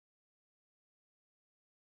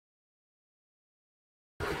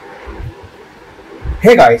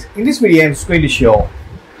Hey guys, in this video I'm just going to show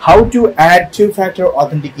how to add two-factor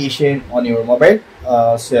authentication on your mobile.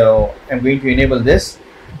 So I'm going to enable this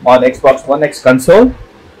on Xbox One X console.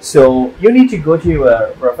 So you need to go to your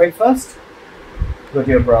profile first. Go to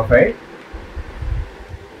your profile.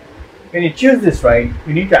 When you choose this, right,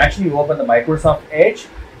 you need to actually open the Microsoft Edge.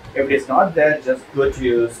 If it is not there, just go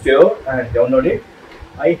to store and download it.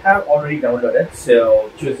 I have already downloaded, so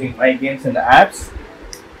choosing my games and the apps.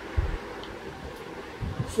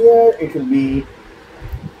 Here it will be,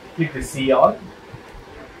 click the C on.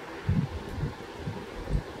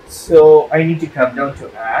 So I need to come down to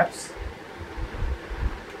apps.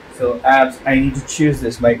 So apps, I need to choose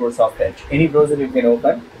this Microsoft Edge. Any browser you can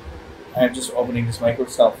open. I'm just opening this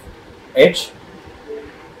Microsoft Edge.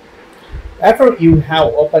 After you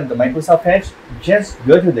have opened the Microsoft Edge, just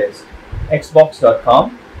go to this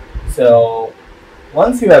xbox.com. So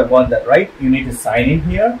once you have got that right, you need to sign in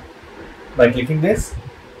here by clicking this.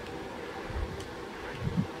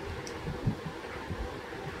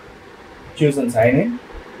 Choose and sign in.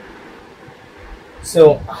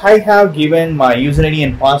 So I have given my user ID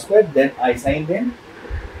and password, then I signed in.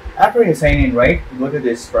 After you sign in, right, go to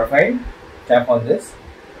this profile, tap on this,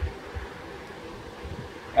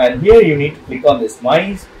 and here you need to click on this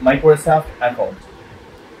My Microsoft account.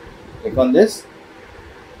 Click on this.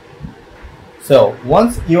 So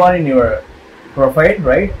once you are in your profile,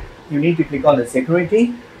 right, you need to click on the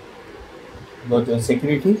security. Go to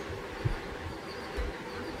security.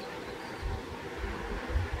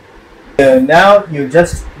 So now you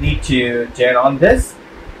just need to turn on this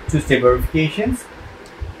two-step verifications.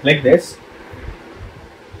 Click this.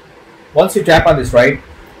 Once you tap on this, right,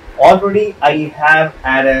 already I have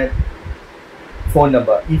added phone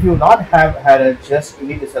number. If you not have added, just you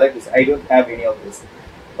need to select this. I don't have any of this,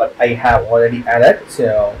 but I have already added,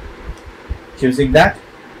 so choosing that.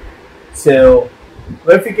 So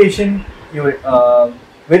verification, your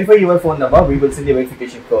verify your phone number, we will send the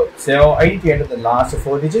verification code. So I need to enter the last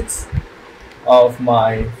 4 digits of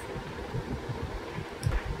my,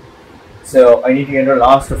 so I need to enter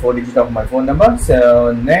last 4 digits of my phone number.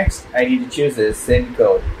 So next I need to choose this send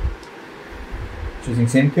code. Choosing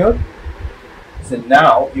send code. So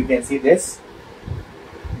now you can see this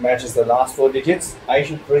matches the last 4 digits I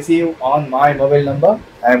should receive on my mobile number.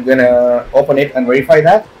 I'm gonna open it and verify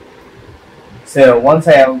that. So once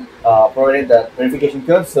I have provided the verification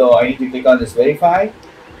code, so I need to click on this verify.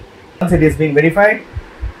 Once it is being verified,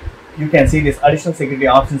 you can see this additional security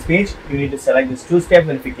options page. You need to select this two-step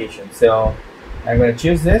verification. So I'm going to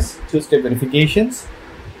choose this two-step verifications.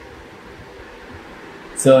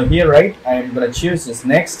 So here, right, I'm going to choose this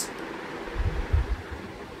next.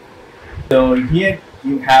 So here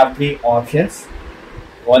you have 3 options.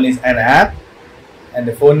 One is an app, and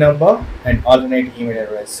the phone number, and alternate email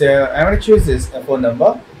address. So I'm going to choose this phone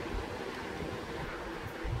number.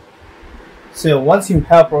 So once you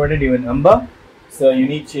have provided your number, so you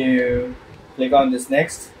need to click on this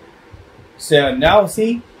next. So now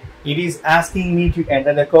see, it is asking me to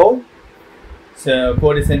enter the code. So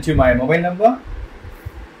code is sent to my mobile number.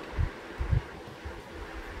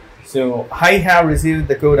 So I have received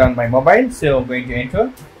the code on my mobile. So I'm going to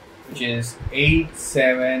enter, which is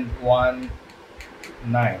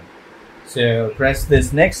 8719. So press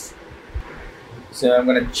this next. So I'm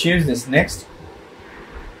going to choose this next.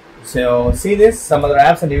 So see this, some other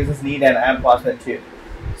apps and users need an app password too.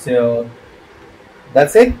 So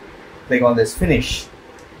that's it. Click on this finish.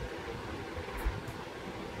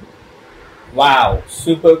 Wow,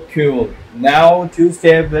 super cool. Now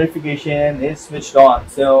two-step verification is switched on.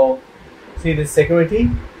 So see this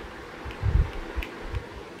security.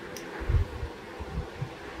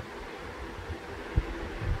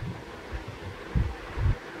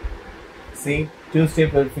 See,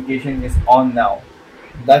 two-step verification is on now.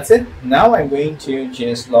 That's it. Now I'm going to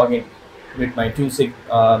just log in with my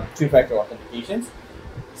two-factor authentications.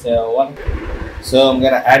 So I'm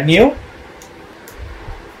gonna add new.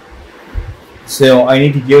 So I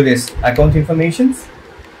need to give this account informations.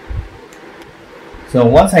 So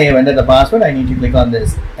once I have entered the password, I need to click on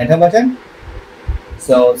this enter button.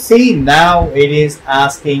 So see, now it is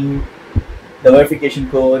asking the verification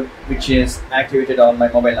code which is activated on my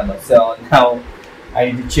mobile number. So now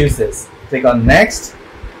I need to choose this. Click on next.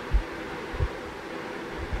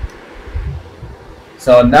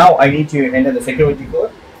 So now I need to enter the security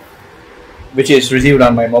code which is received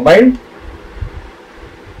on my mobile.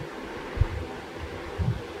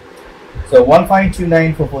 So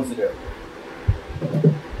 1529440.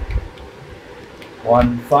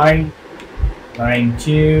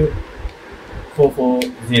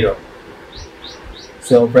 1592440.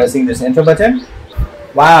 So pressing this enter button.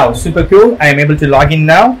 Wow, super cool. I am able to log in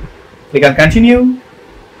now. Click on continue.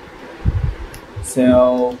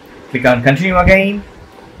 So click on continue again.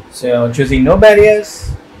 So choosing no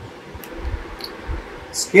barriers.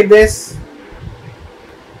 Skip this.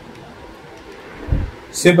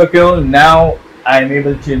 Super cool. Now I'm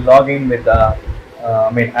able to log in with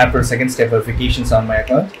after second step verifications on my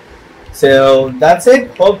account. So that's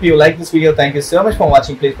it. Hope you like this video. Thank you so much for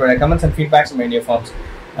watching. Please provide comments and feedbacks in my new forms.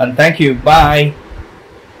 And thank you. Bye.